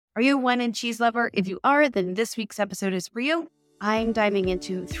Are you a wine and cheese lover? If you are, then this week's episode is for you. I'm diving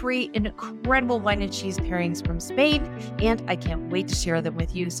into 3 incredible wine and cheese pairings from Spain, and I can't wait to share them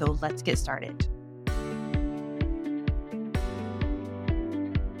with you, so let's get started.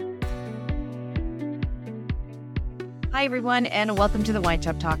 Hi, everyone, and welcome to the Wine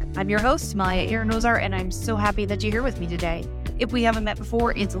Shop Talk. I'm your host, Maya Aronozar, and I'm so happy that you're here with me today. If we haven't met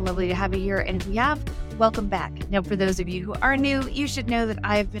before, it's lovely to have you here, and if we have, welcome back. Now, for those of you who are new, you should know that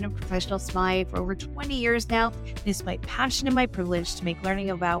I've been a professional sommelier for over 20 years now. It's my passion and my privilege to make learning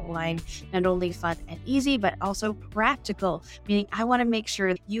about wine not only fun and easy, but also practical, meaning I want to make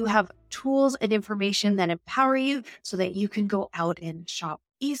sure that you have tools and information that empower you so that you can go out and shop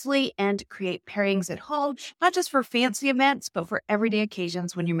easily and create pairings at home, not just for fancy events, but for everyday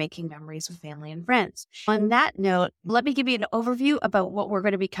occasions when you're making memories with family and friends. On that note, let me give you an overview about what we're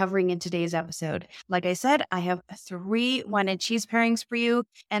going to be covering in today's episode. Like I said, I have 3 wine and cheese pairings for you,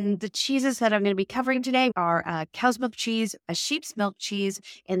 and the cheeses that I'm going to be covering today are cow's milk cheese, a sheep's milk cheese,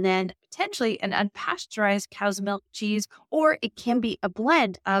 and then potentially an unpasteurized cow's milk cheese, or it can be a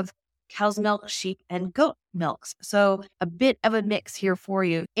blend of cow's milk, sheep, and goat milks. So a bit of a mix here for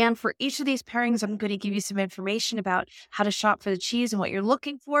you. And for each of these pairings, I'm going to give you some information about how to shop for the cheese and what you're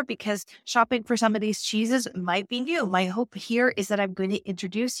looking for, because shopping for some of these cheeses might be new. My hope here is that I'm going to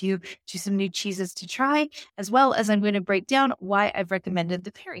introduce you to some new cheeses to try, as well as I'm going to break down why I've recommended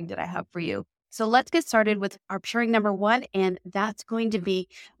the pairing that I have for you. So let's get started with our pairing number 1, and that's going to be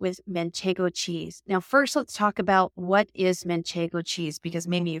with Manchego cheese. Now, first, let's talk about what is Manchego cheese, because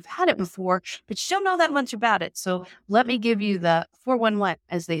maybe you've had it before, but you don't know that much about it. So let me give you the 411,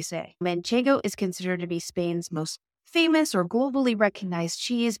 as they say. Manchego is considered to be Spain's most famous or globally recognized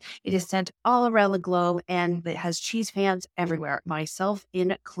cheese. It is sent all around the globe, and it has cheese fans everywhere, myself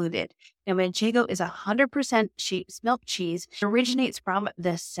included. Now, Manchego is 100% sheep's milk cheese. It originates from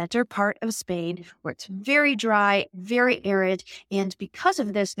the center part of Spain, where it's very dry, very arid, and because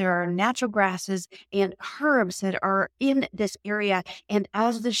of this, there are natural grasses and herbs that are in this area, and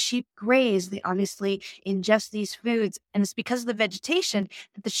as the sheep graze, they obviously ingest these foods, and it's because of the vegetation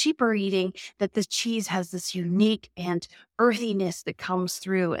that the sheep are eating that the cheese has this unique and earthiness that comes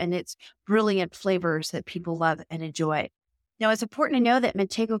through, and it's brilliant flavors that people love and enjoy. Now, it's important to know that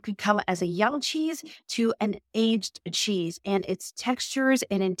Manchego could come as a young cheese to an aged cheese, and its textures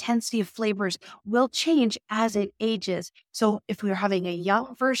and intensity of flavors will change as it ages. So if we're having a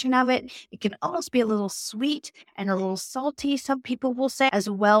young version of it, it can almost be a little sweet and a little salty, some people will say, as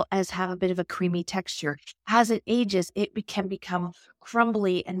well as have a bit of a creamy texture. As it ages, it can become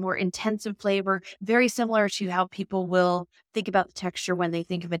crumbly and more intensive flavor, very similar to how people will think about the texture when they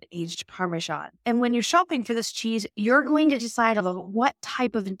think of an aged Parmesan. And when you're shopping for this cheese, you're going to decide on what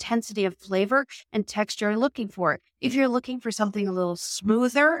type of intensity of flavor and texture you're looking for. If you're looking for something a little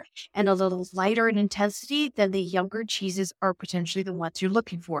smoother and a little lighter in intensity, then the younger cheeses are potentially the ones you're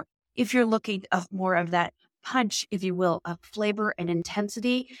looking for. If you're looking for more of that punch, if you will, of flavor and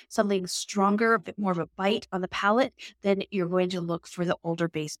intensity, something stronger, a bit more of a bite on the palate, then you're going to look for the older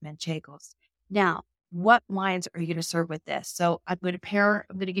base Manchegos. Now, what wines are you going to serve with this? So I'm going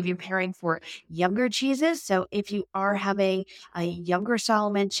to give you a pairing for younger cheeses. So if you are having a younger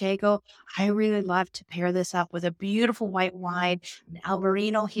style Manchego, I really love to pair this up with a beautiful white wine. An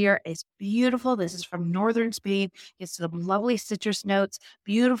Albarino here is beautiful. This is from northern Spain. It's some lovely citrus notes,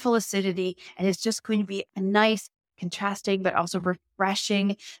 beautiful acidity, and it's just going to be a nice contrasting, but also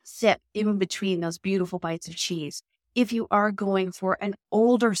refreshing sip in between those beautiful bites of cheese. If you are going for an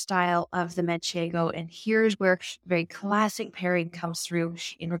older style of the Manchego, and here's where very classic pairing comes through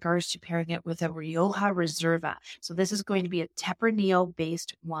in regards to pairing it with a Rioja Reserva. So this is going to be a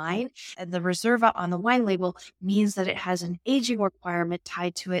Tempranillo-based wine, and the Reserva on the wine label means that it has an aging requirement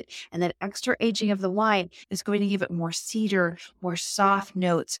tied to it, and that extra aging of the wine is going to give it more cedar, more soft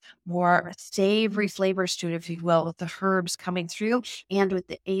notes, more savory flavors to it, if you will, with the herbs coming through. And with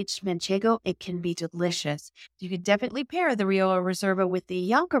the aged Manchego, it can be delicious. You can definitely pair the Rioja Reserva with the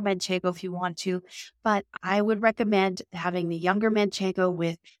younger Manchego if you want to, but I would recommend having the younger Manchego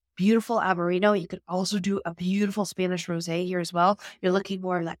with beautiful Albarino. You could also do a beautiful Spanish rosé here as well. You're looking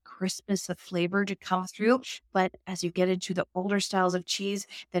more of that crispness of flavor to come through. But as you get into the older styles of cheese,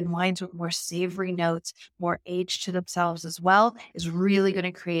 then wines with more savory notes, more aged to themselves as well, is really going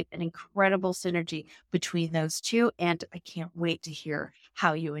to create an incredible synergy between those two. And I can't wait to hear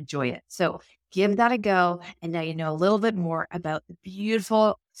how you enjoy it. So give that a go. And now you know a little bit more about the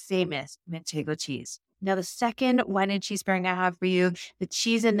beautiful, famous Manchego cheese. Now, the second wine and cheese pairing I have for you, the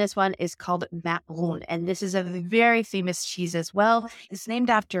cheese in this one is called Maroon, and this is a very famous cheese as well. It's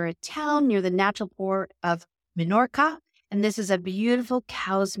named after a town near the natural port of Minorca, And this is a beautiful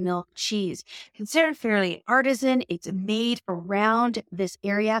cow's milk cheese. Considered fairly artisan, it's made around this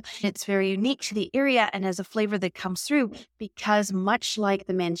area. It's very unique to the area and has a flavor that comes through because much like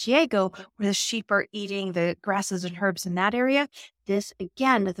the Manchego, where the sheep are eating the grasses and herbs in that area, this,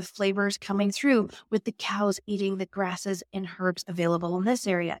 again, the flavors coming through with the cows eating the grasses and herbs available in this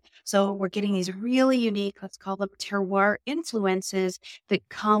area. So we're getting these really unique, let's call them terroir influences that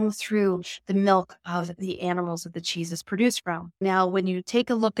come through the milk of the animals that the cheese is produced from. Now, when you take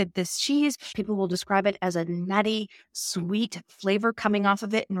a look at this cheese, people will describe it as a nutty, sweet flavor coming off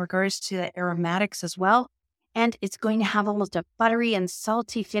of it in regards to the aromatics as well. And it's going to have almost a buttery and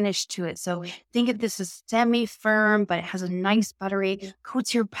salty finish to it. So think of this as semi-firm, but it has a nice buttery,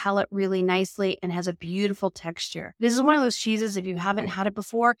 coats your palate really nicely, and has a beautiful texture. This is one of those cheeses, if you haven't had it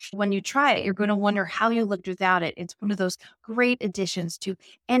before, when you try it, you're going to wonder how you looked without it. It's one of those great additions to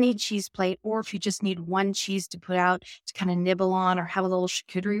any cheese plate, or if you just need one cheese to put out to kind of nibble on or have a little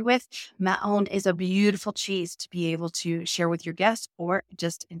charcuterie with, Mahon is a beautiful cheese to be able to share with your guests or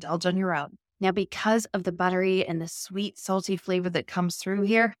just indulge on your own. Now, because of the buttery and the sweet, salty flavor that comes through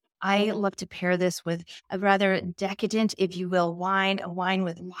here, I love to pair this with a rather decadent, if you will, wine, a wine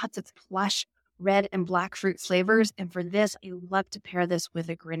with lots of plush red and black fruit flavors. And for this, I love to pair this with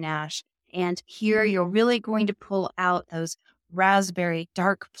a Grenache. And here you're really going to pull out those raspberry,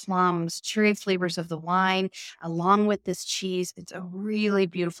 dark plums, cherry flavors of the wine, along with this cheese. It's a really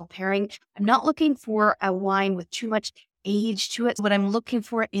beautiful pairing. I'm not looking for a wine with too much age to it. What I'm looking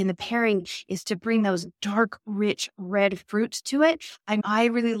for in the pairing is to bring those dark, rich red fruits to it. I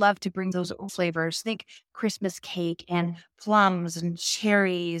really love to bring those flavors. Think Christmas cake and plums and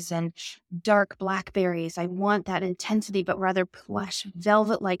cherries and dark blackberries. I want that intensity, but rather plush,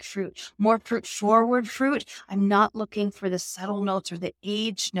 velvet-like fruit, more fruit-forward fruit. I'm not looking for the subtle notes or the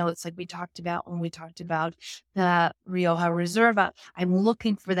aged notes like we talked about when we talked about the Rioja Reserva. I'm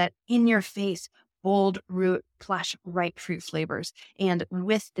looking for that in-your-face, bold root, plush, ripe fruit flavors. And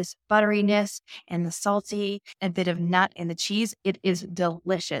with this butteriness and the salty and bit of nut and the cheese, it is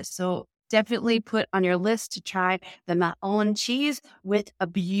delicious. So definitely put on your list to try the Mahon cheese with a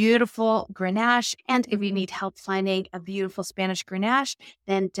beautiful Grenache. And if you need help finding a beautiful Spanish Grenache,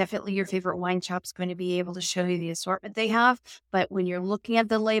 then definitely your favorite wine shop is going to be able to show you the assortment they have. But when you're looking at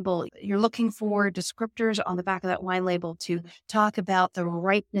the label, you're looking for descriptors on the back of that wine label to talk about the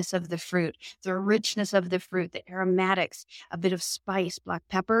ripeness of the fruit, the richness of the fruit, the aromatics, a bit of spice, black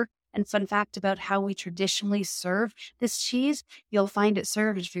pepper. And fun fact about how we traditionally serve this cheese, you'll find it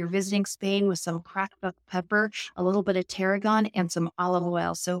served if you're visiting Spain with some cracked black pepper, a little bit of tarragon, and some olive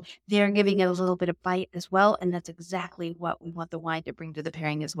oil. So they're giving it a little bit of bite as well. And that's exactly what we want the wine to bring to the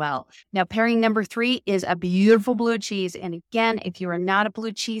pairing as well. Now, pairing number 3 is a beautiful blue cheese. And again, if you are not a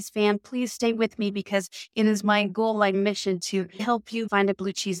blue cheese fan, please stay with me because it is my goal, my mission to help you find a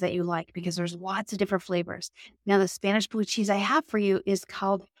blue cheese that you like because there's lots of different flavors. Now, the Spanish blue cheese I have for you is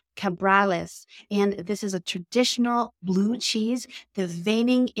called Cabrales, and this is a traditional blue cheese. The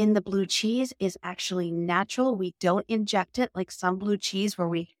veining in the blue cheese is actually natural. We don't inject it like some blue cheese where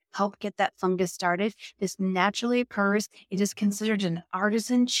we help get that fungus started. This naturally occurs. It is considered an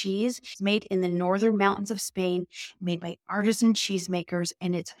artisan cheese. It's made in the northern mountains of Spain, made by artisan cheesemakers,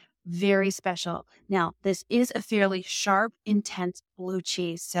 and it's very special. Now, this is a fairly sharp, intense blue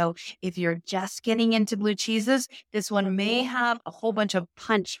cheese. So if you're just getting into blue cheeses, this one may have a whole bunch of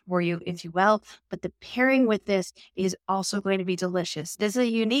punch for you, if you will, but the pairing with this is also going to be delicious. This is a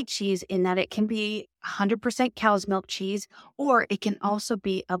unique cheese in that it can be 100% cow's milk cheese, or it can also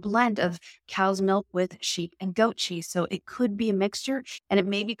be a blend of cow's milk with sheep and goat cheese. So it could be a mixture, and it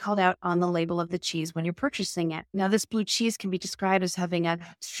may be called out on the label of the cheese when you're purchasing it. Now, this blue cheese can be described as having a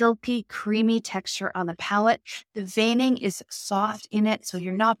silky, creamy texture on the palate. The veining is soft in it, so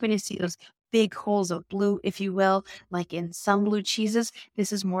you're not going to see those big holes of blue, if you will, like in some blue cheeses.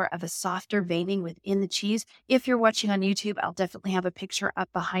 This is more of a softer veining within the cheese. If you're watching on YouTube, I'll definitely have a picture up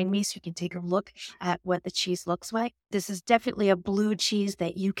behind me so you can take a look at what the cheese looks like. This is definitely a blue cheese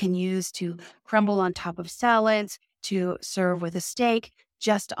that you can use to crumble on top of salads, to serve with a steak,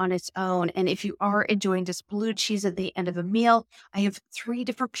 just on its own. And if you are enjoying this blue cheese at the end of a meal, I have 3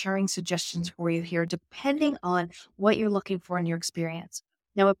 different pairing suggestions for you here, depending on what you're looking for in your experience.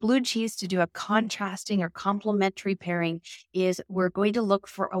 Now, with blue cheese, to do a contrasting or complementary pairing is we're going to look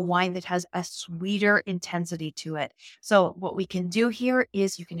for a wine that has a sweeter intensity to it. So what we can do here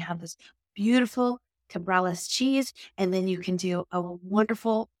is you can have this beautiful Cabrales cheese, and then you can do a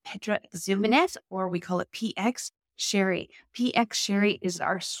wonderful Pedra Ximénez, or we call it PX sherry. PX sherry is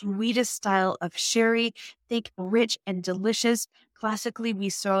our sweetest style of sherry. Think rich and delicious, Classically, we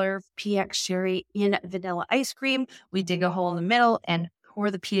serve PX sherry in vanilla ice cream. We dig a hole in the middle and pour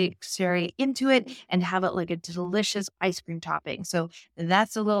the PX sherry into it and have it like a delicious ice cream topping. So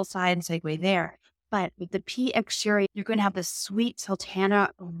that's a little side segue there. But with the PX sherry, you're going to have the sweet sultana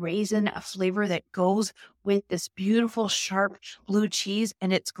raisin flavor that goes with this beautiful, sharp blue cheese,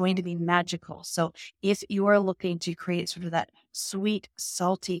 and it's going to be magical. So if you are looking to create sort of that sweet,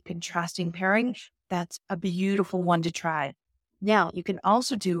 salty, contrasting pairing, that's a beautiful one to try. Now, you can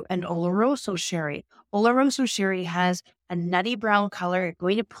also do an Oloroso sherry. Oloroso sherry has a nutty brown color,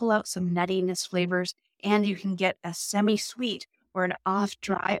 going to pull out some nuttiness flavors, and you can get a semi-sweet or an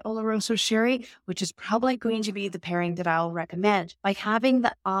off-dry Oloroso sherry, which is probably going to be the pairing that I'll recommend. By having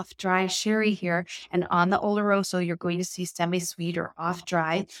the off-dry sherry here, and on the Oloroso, you're going to see semi-sweet or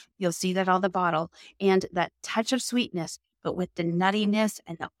off-dry. You'll see that on the bottle, and that touch of sweetness, but with the nuttiness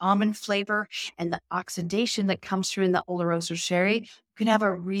and the almond flavor and the oxidation that comes through in the Oloroso sherry, you can have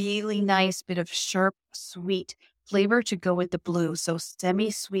a really nice bit of sharp, sweet flavor to go with the blue. So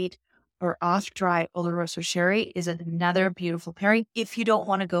semi-sweet or off-dry Oloroso sherry is another beautiful pairing if you don't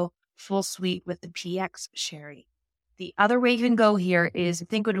want to go full sweet with the PX sherry. The other way you can go here is, I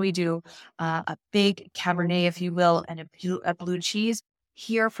think when we do a big Cabernet, if you will, and a blue cheese,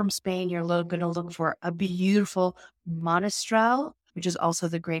 here from Spain, you're going to look for a beautiful Monastrell, which is also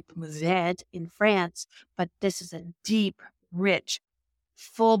the grape Mourvedre in France. But this is a deep, rich,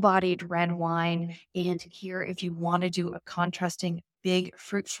 full-bodied red wine. And here, if you want to do a contrasting big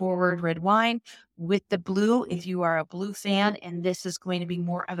fruit-forward red wine with the blue, if you are a blue fan, and this is going to be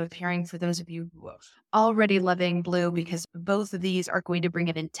more of a pairing for those of you who are already loving blue, because both of these are going to bring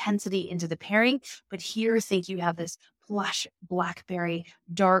an intensity into the pairing. But here, think you have this plush blackberry,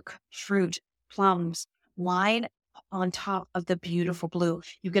 dark fruit, plums, wine on top of the beautiful blue.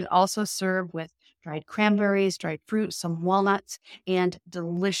 You can also serve with dried cranberries, dried fruit, some walnuts, and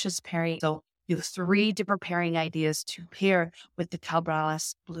delicious pairing. So you have 3 different pairing ideas to pair with the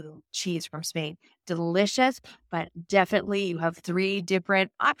Cabrales blue cheese from Spain. Delicious, but definitely you have 3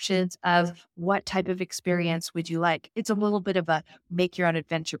 different options of what type of experience would you like. It's a little bit of a make your own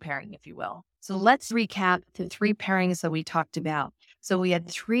adventure pairing, if you will. So let's recap the 3 pairings that we talked about. So we had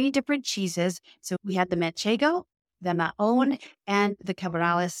 3 different cheeses. So we had the Manchego, the Mahon, and the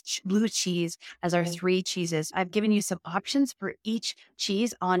Cabrales blue cheese as our 3 cheeses. I've given you some options for each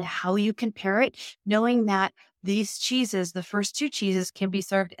cheese on how you can pair it, knowing that these cheeses, the first 2 cheeses, can be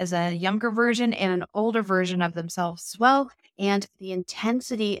served as a younger version and an older version of themselves as well. And the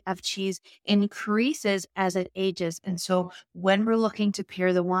intensity of cheese increases as it ages. And so when we're looking to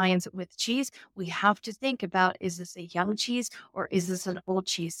pair the wines with cheese, we have to think about, is this a young cheese or is this an old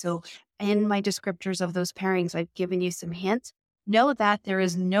cheese? So in my descriptors of those pairings, I've given you some hints. Know that there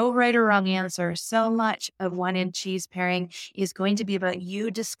is no right or wrong answer. So much of wine and cheese pairing is going to be about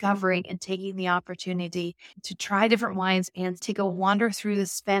you discovering and taking the opportunity to try different wines and take a wander through the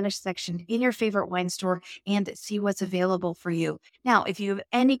Spanish section in your favorite wine store and see what's available for you. Now, if you have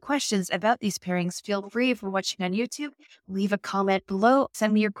any questions about these pairings, feel free, if you're watching on YouTube, leave a comment below.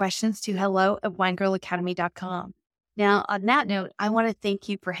 Send me your questions to hello@winegirlacademy.com. Now, on that note, I want to thank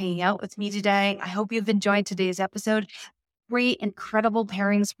you for hanging out with me today. I hope you've enjoyed today's episode. 3 incredible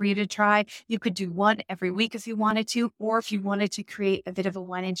pairings for you to try. You could do one every week if you wanted to, or if you wanted to create a bit of a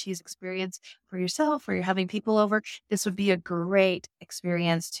wine and cheese experience for yourself, or you're having people over, this would be a great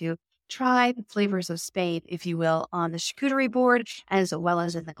experience to try the flavors of Spain, if you will, on the charcuterie board as well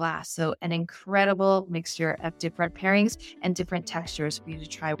as in the glass. So an incredible mixture of different pairings and different textures for you to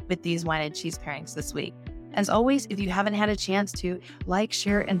try with these wine and cheese pairings this week. As always, if you haven't had a chance to like,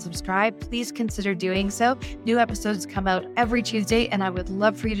 share, and subscribe, please consider doing so. New episodes come out every Tuesday, and I would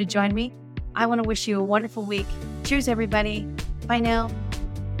love for you to join me. I want to wish you a wonderful week. Cheers, everybody. Bye now.